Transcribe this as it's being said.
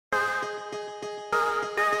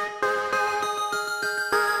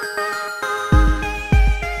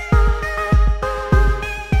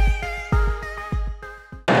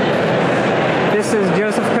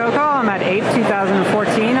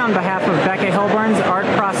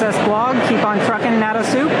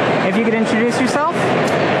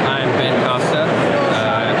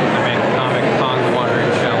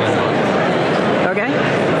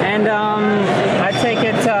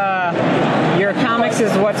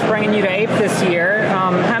what's bringing you to APE this year.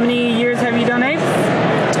 How many years have you done APE?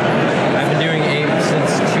 I've been doing APE since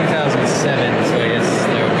 2007, so I guess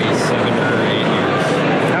that would be 7 or 8 years.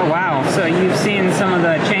 Oh wow! So you've seen some of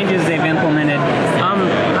the changes they've implemented.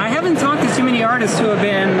 I haven't talked to too many artists who have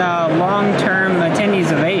been long-term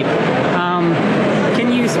attendees of APE.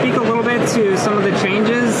 Can you speak a little bit to some of the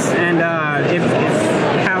changes and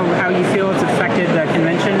how you feel it's affected the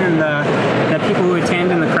convention and the people who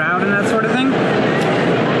attend and the crowd and that sort of thing?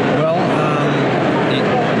 Well,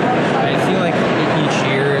 I feel like each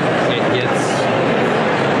year it gets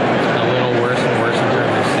a little worse and worse in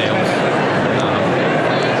terms of sales.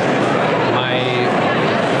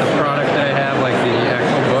 The product that I have, like the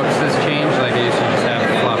actual books, has changed. Like I used to just have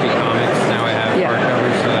floppy comics. Now I have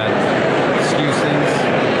hardcovers, so that skews things.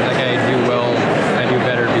 Like I do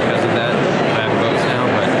better because of that. I have books now,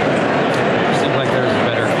 but it seems like there's a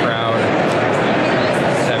better crowd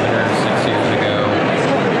 7 or 6 years ago.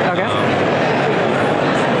 Okay.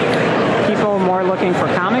 People more looking for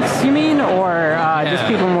comics, you mean, or just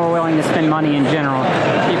people more willing to spend money in general?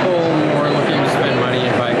 People more looking to spend money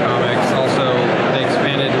and buy comics. Also, they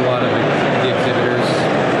expanded a lot of the exhibitors'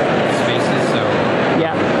 spaces, so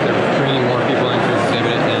they're bringing more people into the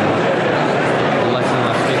exhibit, and less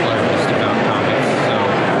people are just about comics. So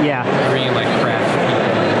bringing like craft people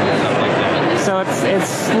and stuff like that. So it's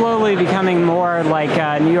slowly becoming more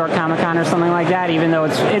like New York Comic Con or something like that, even though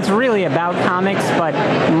it's really about comics, but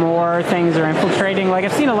more things are infiltrating. Like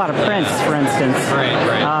I've seen a lot of prints, for instance. Right.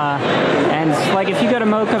 And like if you go to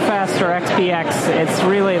Mocha Fest or XPX, it's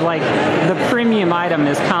really like the premium item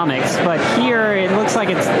is comics. But here it looks like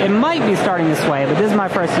it might be starting this way, but this is my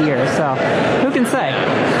first year, so who can say?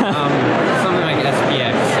 Something like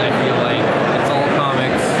SPX, I feel like it's all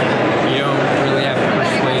comics. You don't really have to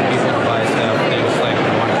persuade people to buy stuff. They just like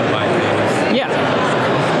want to buy things. Yeah.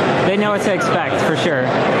 They know what to expect, for sure.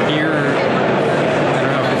 Here, I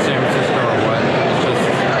don't know if it's San Francisco or what. It's just,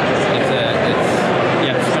 you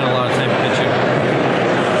have to spend a lot of time pitching.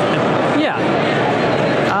 Yeah.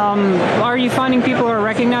 Are you finding people are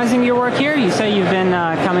recognizing your work here? You say you've been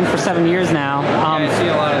coming for 7 years now. I see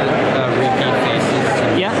a lot of repeat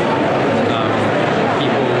faces. Yeah.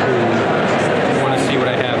 People who want to see what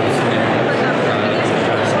I have.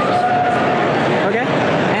 Okay.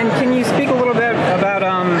 And can you speak a little bit about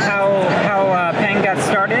how Penn got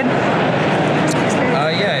started?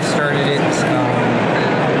 Yeah, I started it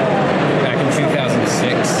back in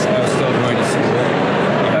 2006. I was still going to school.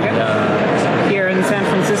 Okay. Here in San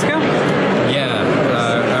Francisco? Yeah,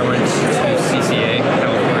 I went to CCA,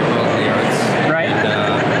 California College of the Arts. Right.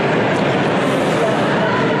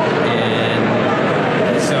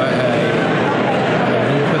 And so I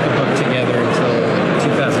didn't put the book together until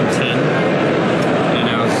 2010, and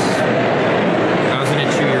I was in a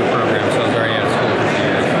 2-year program, so I was already out of school for 2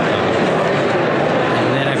 years. And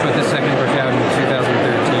then I put the second book out in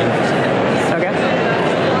 2013. Okay.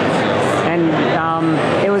 And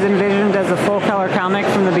it was envisioned as a full-color comic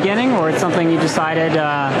from the beginning, or it's something you decided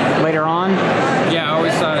later on? Yeah, I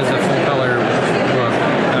always saw it as a full-color book.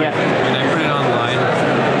 And I put it online,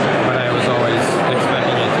 but I was always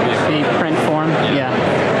expecting it to be The print form? Yeah,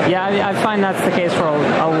 I find that's the case for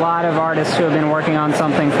a lot of artists who have been working on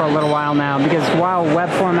something for a little while now, because while web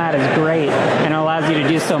format is great and it allows you to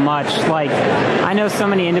do so much, like I know so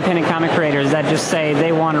many independent comic creators that just say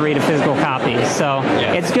they want to read a physical copy. So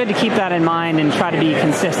it's good to keep that in mind and try to be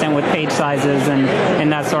consistent with page sizes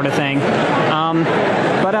and that sort of thing.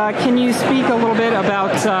 But can you speak a little bit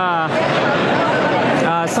about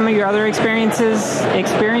some of your other experiences at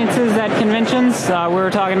conventions? We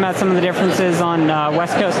were talking about some of the differences on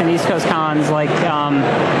West Coast and East Coast cons, like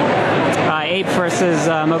APE versus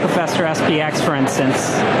Mocha Fest or SPX, for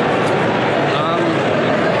instance.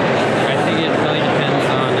 I think it really depends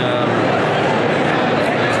on the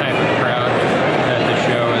type of crowd that the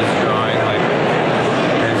show is drawing. Like,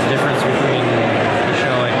 there's a difference between a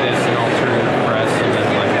show like this and alternative press, and then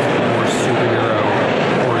like a more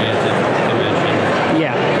superhero-oriented convention.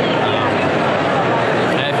 Yeah.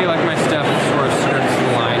 And I feel like my stuff sort of skirts the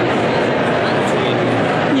line between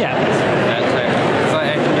that type.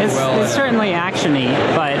 It's certainly action-y,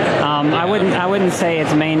 but I wouldn't say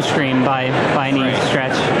it's mainstream by any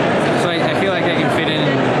stretch. So I feel like I can fit in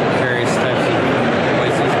various types of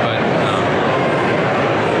places, but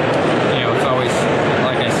it's always,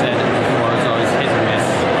 like I said before, it's always hit or miss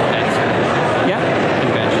at certain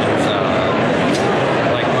conventions,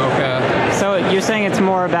 like Mocha. So you're saying it's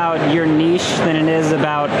more about your niche than it is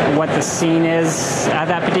about what the scene is at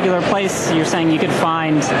that particular place? You're saying you could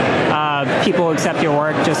find people who accept your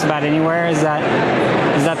work just about anywhere? Is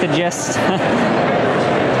that the gist?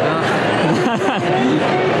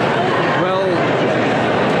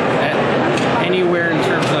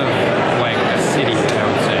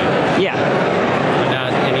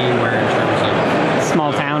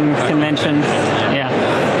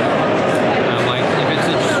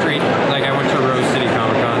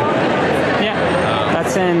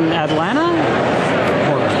 in Atlanta?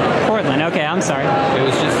 Portland. Okay, I'm sorry. It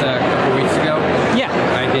was just a couple weeks ago. Yeah.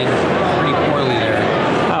 I did pretty poorly there.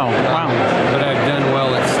 Oh, wow. But I've done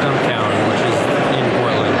well at Stumptown, which is in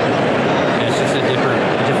Portland. And it's just a different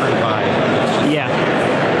vibe. Yeah.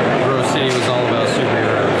 Rose City was all about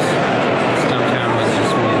superheroes. Stumptown was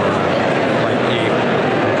just more like APE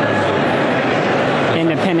in terms of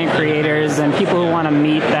independent creators and people who want to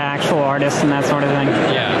meet the actual artists and that sort of thing.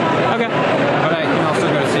 Yeah. Okay. But I can also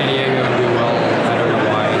go to San Diego and do well. I don't know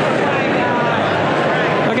why.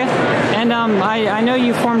 Okay. And I know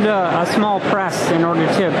you formed a small press in order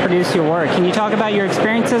to produce your work. Can you talk about your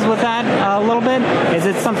experiences with that a little bit? Is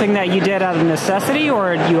it something that you did out of necessity,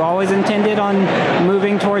 or you always intended on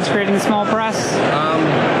moving towards creating a small press?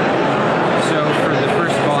 So for the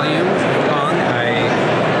first volume,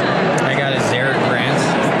 I got a Xeric grant.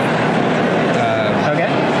 Okay.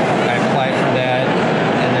 I applied for that,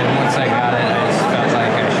 and then once I got it, I just felt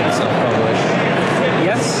like I should self-publish.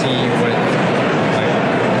 Yes. See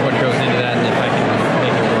what goes into that, and if I can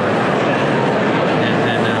make it work. And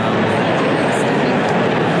then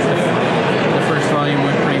the first volume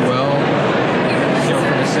went pretty well. So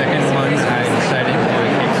for the second one, I decided to do a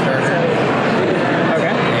Kickstarter.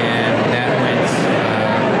 Okay. And that went.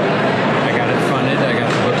 I got it funded. I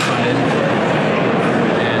got the book funded.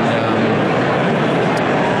 And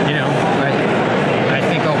I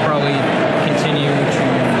think I'll probably continue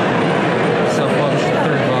to self-publish the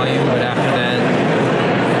third volume, but after that,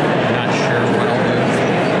 I'm not sure what I'll do.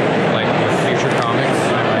 Like with future comics,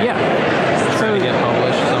 I might try to get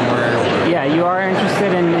published somewhere. Yeah, you are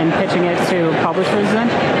interested in pitching it to publishers then?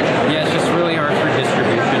 Yeah, it's just really hard for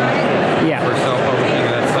distribution. Yeah. For self-publishing,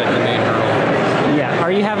 that's like the main hurdle. Yeah.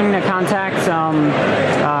 Are you having to contact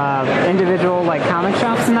individual like comic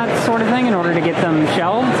shops and that sort of thing in order to get them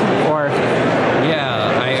shelved, or?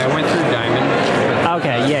 Yeah, I went through Diamond.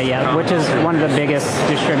 Okay, yeah, which is one of the biggest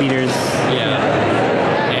distributors. Yeah.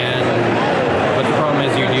 But the problem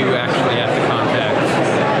is you do actually have to contact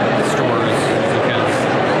the stores because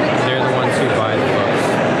they're the ones who buy the books.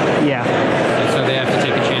 Yeah. And so they have to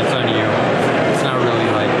take a chance on you. It's not really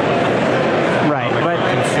like right, but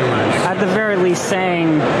consumers. At the very least,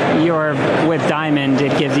 saying you're with Diamond,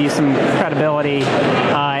 it gives you some credibility,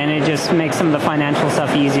 and it just makes some of the financial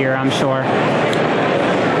stuff easier, I'm sure.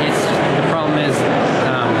 The problem is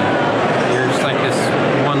you're just like this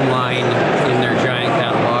one line in their giant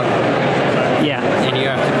catalog. Yeah. And you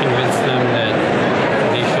have to convince them that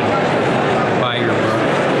they should buy your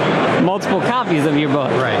book. Multiple copies of your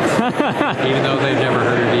book. Right. Even though they've never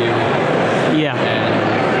heard of you. Yeah. And,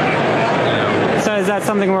 so is that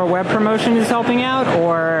something where web promotion is helping out,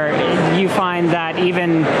 or you find that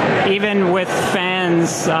even with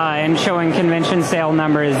fans and showing convention sale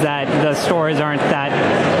numbers that the stores aren't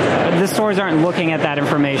looking at that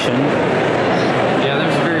information? Yeah,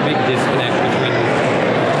 there's a very big disconnect between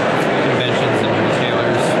conventions and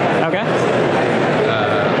retailers. Okay.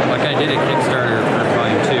 Like I did a Kickstarter for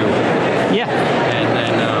Volume 2. Yeah. And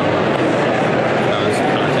then I was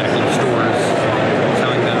contacting stores,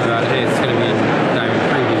 telling them about, hey, it's going to be in Diamond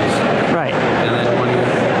Previews. Right. And then one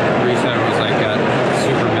reseller was like, got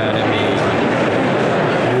super mad at me. Like,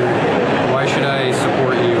 why should I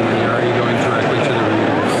support you when you're already going directly to the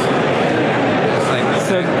readers? It's like,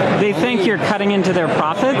 so they think you're cutting into their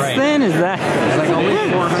profits, right. Then? Is that? It's like only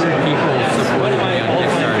 400 people supported me on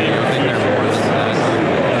Kickstarter. You don't think they're more than that?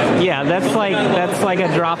 Yeah, that's like a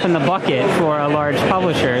drop in the bucket for a large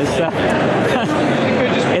publisher. So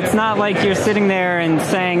it's not like you're sitting there and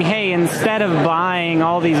saying, hey, instead of buying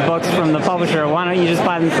all these books from the publisher, why don't you just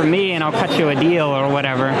buy them from me and I'll cut you a deal or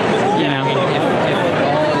whatever. You know? I mean, if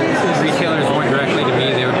all retailers went directly to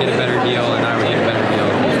me, they would get a better deal and I would get a better deal.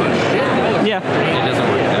 Yeah. It doesn't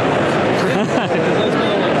work that way.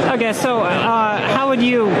 Okay, so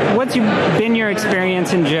what's been your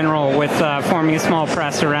experience in general with forming a small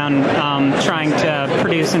press around trying to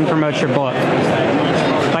produce and promote your book?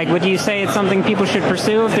 Like, would you say it's something people should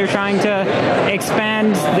pursue if they're trying to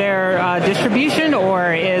expand their distribution,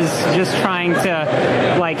 or is just trying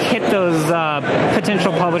to like hit those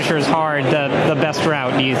potential publishers hard the best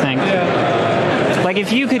route, do you think? Like,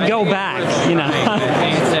 if you could go back, you know. I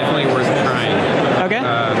think it's definitely worth trying. Okay.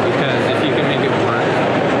 Because if you can make it work,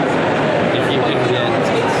 if you can get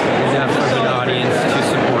enough of an audience to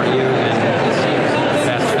support you, then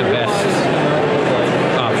that's the best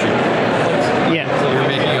option. Yeah. You're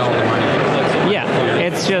making all the money. Yeah.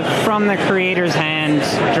 It's just from the creator's hand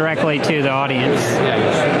directly to the audience. Yeah,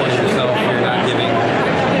 you're supporting yourself. You're not giving a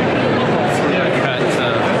cut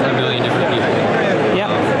to a million different people.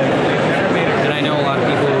 Yeah. And I know a lot of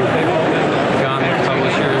people, comic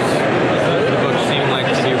publishers, the books seem like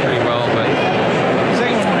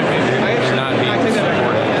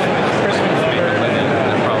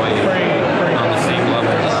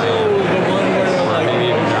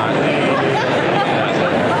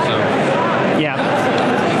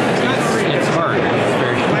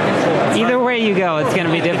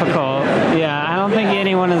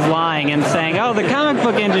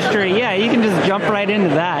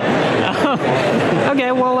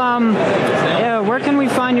can we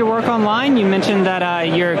find your work online? You mentioned that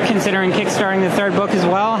you're considering kickstarting the third book as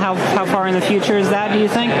well. How far in the future is that, do you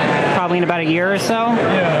think? Probably in about a year or so?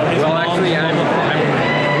 Well, actually, I'm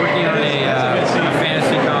working on a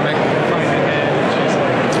fantasy comic.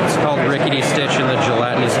 It's called Rickety Stitch and the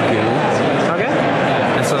Gelatinous Goo. Okay.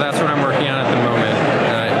 And so that's what I'm working on at the moment,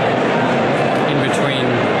 in between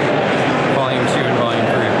Volume 2 and Volume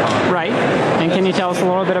 3 of Pond. Right. And can you tell us a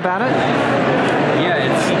little bit about it? Yeah,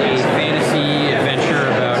 it's a fantasy adventure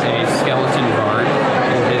about a skeleton bard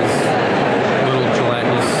and his little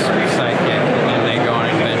gelatinous sidekick, and they go on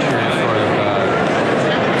an adventure sort of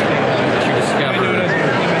to discover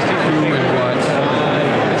who and what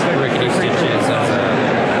Rickety Stitch is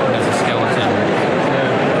as a skeleton.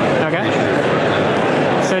 Okay.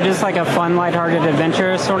 So just like a fun, lighthearted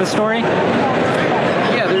adventure sort of story?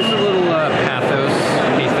 Yeah, there's a little pathos,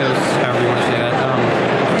 however you want to say that,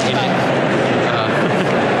 in it.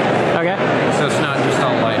 Okay. So it's not just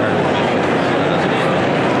all lighthearted.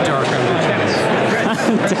 Dark undertones.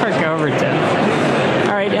 Dark overtones.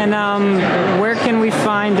 All right, and where can we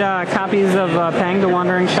find copies of Pang, the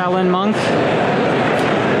Wandering Shaolin Monk? You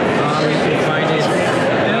can find it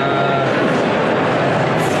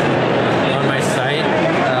on my site.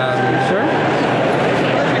 Sure.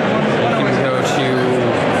 You can go to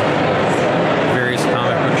various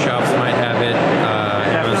comic book shops, might have it,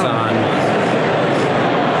 Amazon.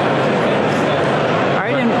 All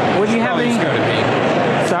right, and would you have any? Just go to me.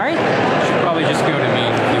 Sorry? You should probably just go to me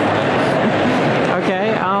if you want.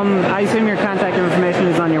 Okay. I assume your contact information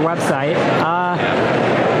is on your website.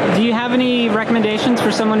 Do you have any recommendations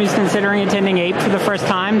for someone who's considering attending APE for the first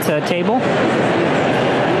time to table?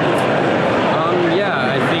 Yeah,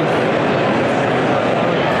 I think,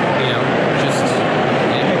 just,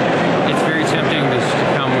 it's very tempting to just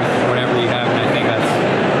come with whatever you have, and I think that's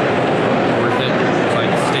worth it. It's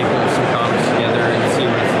like staple some comics together and see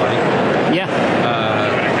what it's like. Yeah.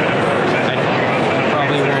 I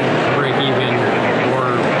probably won't break even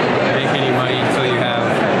or make any money until you have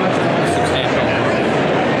a substantial book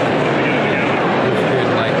with good,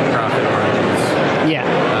 profit margins. Yeah.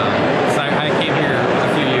 So I came here a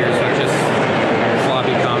few years with just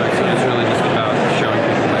floppy comics, and it's really just about showing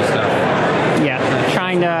people my stuff. Yeah.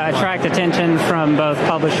 Trying to attract attention from both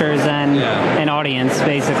publishers and an audience,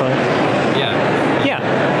 basically. Yeah.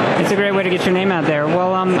 Yeah. It's a great way to get your name out there.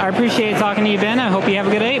 Well, I appreciate talking to you, Ben. I hope you have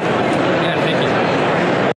a good APE. Yeah, thank you.